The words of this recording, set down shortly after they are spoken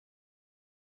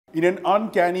In an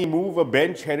uncanny move, a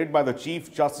bench headed by the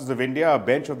Chief Justice of India, a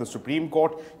bench of the Supreme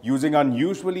Court, using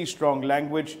unusually strong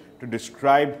language to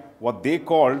describe what they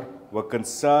called were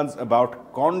concerns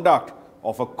about conduct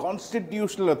of a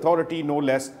constitutional authority no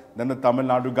less than the Tamil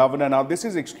Nadu Governor. Now, this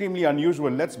is extremely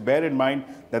unusual. Let's bear in mind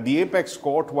that the apex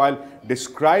court, while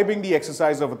describing the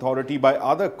exercise of authority by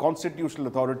other constitutional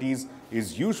authorities,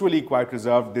 is usually quite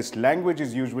reserved. This language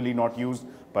is usually not used,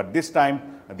 but this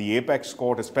time the apex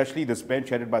court, especially this bench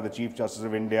headed by the Chief Justice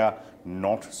of India,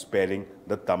 not sparing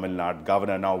the Tamil Nadu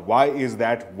Governor. Now, why is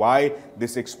that? Why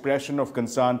this expression of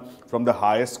concern from the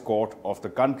highest court of the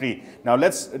country? Now,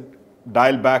 let's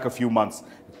dial back a few months.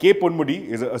 K.Ponmudi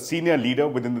is a senior leader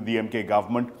within the DMK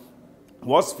government,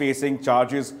 was facing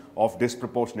charges of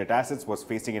disproportionate assets, was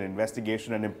facing an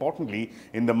investigation, and importantly,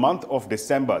 in the month of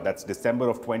December, that's December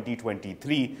of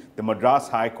 2023, the Madras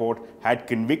High Court had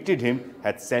convicted him,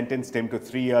 had sentenced him to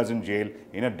 3 years in jail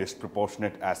in a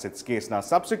disproportionate assets case. Now,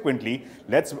 subsequently,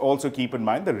 let's also keep in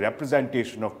mind the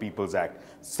Representation of People's Act.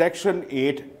 Section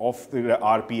 8 of the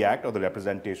RP Act, or the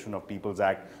Representation of People's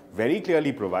Act, very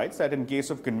clearly provides that in case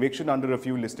of conviction under a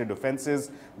few listed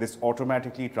offences, this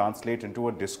automatically translates into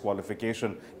a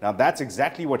disqualification. Now, that's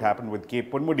exactly what happened with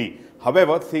K.Ponmudi.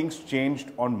 However, things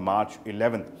changed on March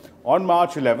 11th. On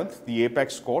March 11th, the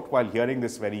apex court, while hearing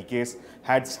this very case,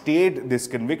 had stayed this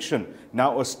conviction.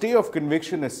 Now, a stay of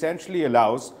conviction essentially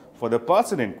allows for the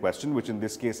person in question, which in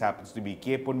this case happens to be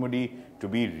K.Ponmudi, to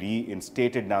be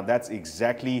reinstated. Now, that's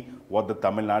exactly what the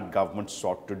Tamil Nadu government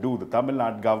sought to do. The Tamil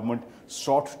Nadu government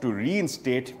sought to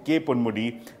reinstate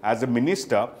K.Ponmudi as a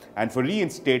minister, and for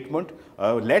reinstatement,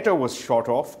 a letter was shot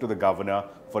off to the governor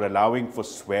for allowing for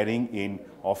swearing in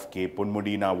of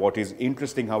K.Ponmudi. Now, what is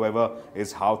interesting, however,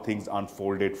 is how things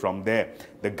unfolded from there.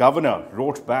 The governor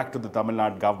wrote back to the Tamil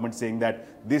Nadu government saying that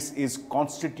this is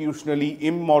constitutionally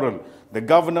immoral. The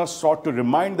governor sought to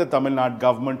remind the Tamil Nadu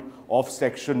government of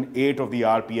Section 8 of the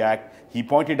RP Act. He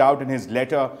pointed out in his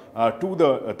letter to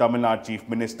the Tamil Nadu Chief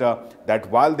Minister that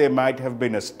while there might have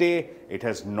been a stay, it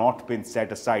has not been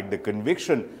set aside. The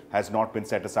conviction has not been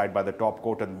set aside by the top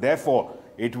court, and therefore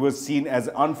it was seen as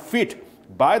unfit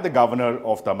by the governor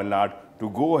of Tamil Nadu to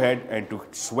go ahead and to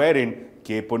swear in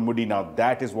K.Ponmudi. Now,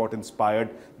 that is what inspired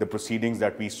the proceedings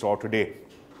that we saw today.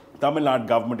 Tamil Nadu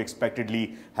government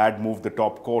expectedly had moved the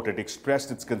top court. It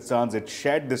expressed its concerns. It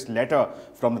shared this letter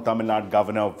from the Tamil Nadu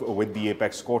governor with the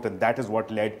apex court, and that is what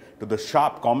led to the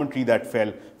sharp commentary that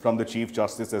fell from the Chief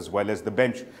Justice as well as the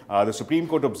bench. The Supreme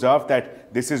Court observed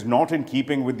that this is not in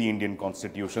keeping with the Indian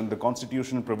Constitution. The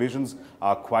constitutional provisions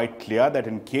are quite clear that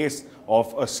in case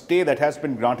of a stay that has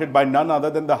been granted by none other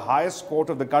than the highest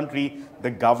court of the country, the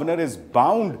governor is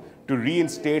bound to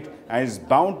reinstate and is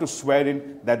bound to swear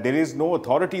in that there is no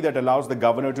authority that allows the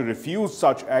governor to refuse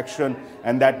such action,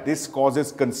 and that this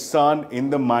causes concern in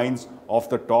the minds of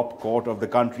the top court of the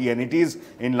country. And it is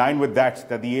in line with that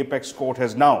the apex court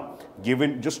has now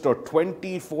given just a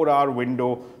 24-hour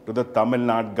window to the Tamil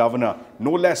Nadu governor.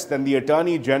 No less than the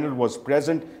Attorney General was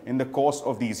present in the course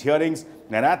of these hearings,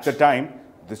 and at the time,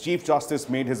 the Chief Justice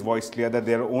made his voice clear that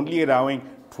they are only allowing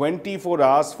 24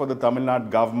 hours for the Tamil Nadu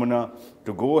governor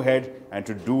to go ahead and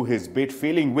to do his bit,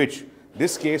 failing which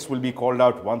this case will be called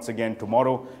out once again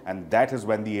tomorrow, and that is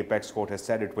when the apex court has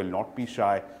said it will not be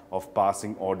shy of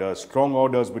passing orders, strong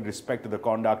orders with respect to the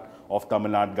conduct of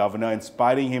Tamil Nadu governor,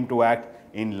 inspiring him to act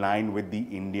in line with the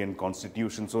Indian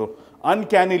Constitution. So,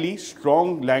 uncannily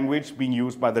strong language being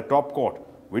used by the top court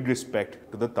with respect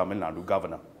to the Tamil Nadu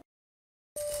governor.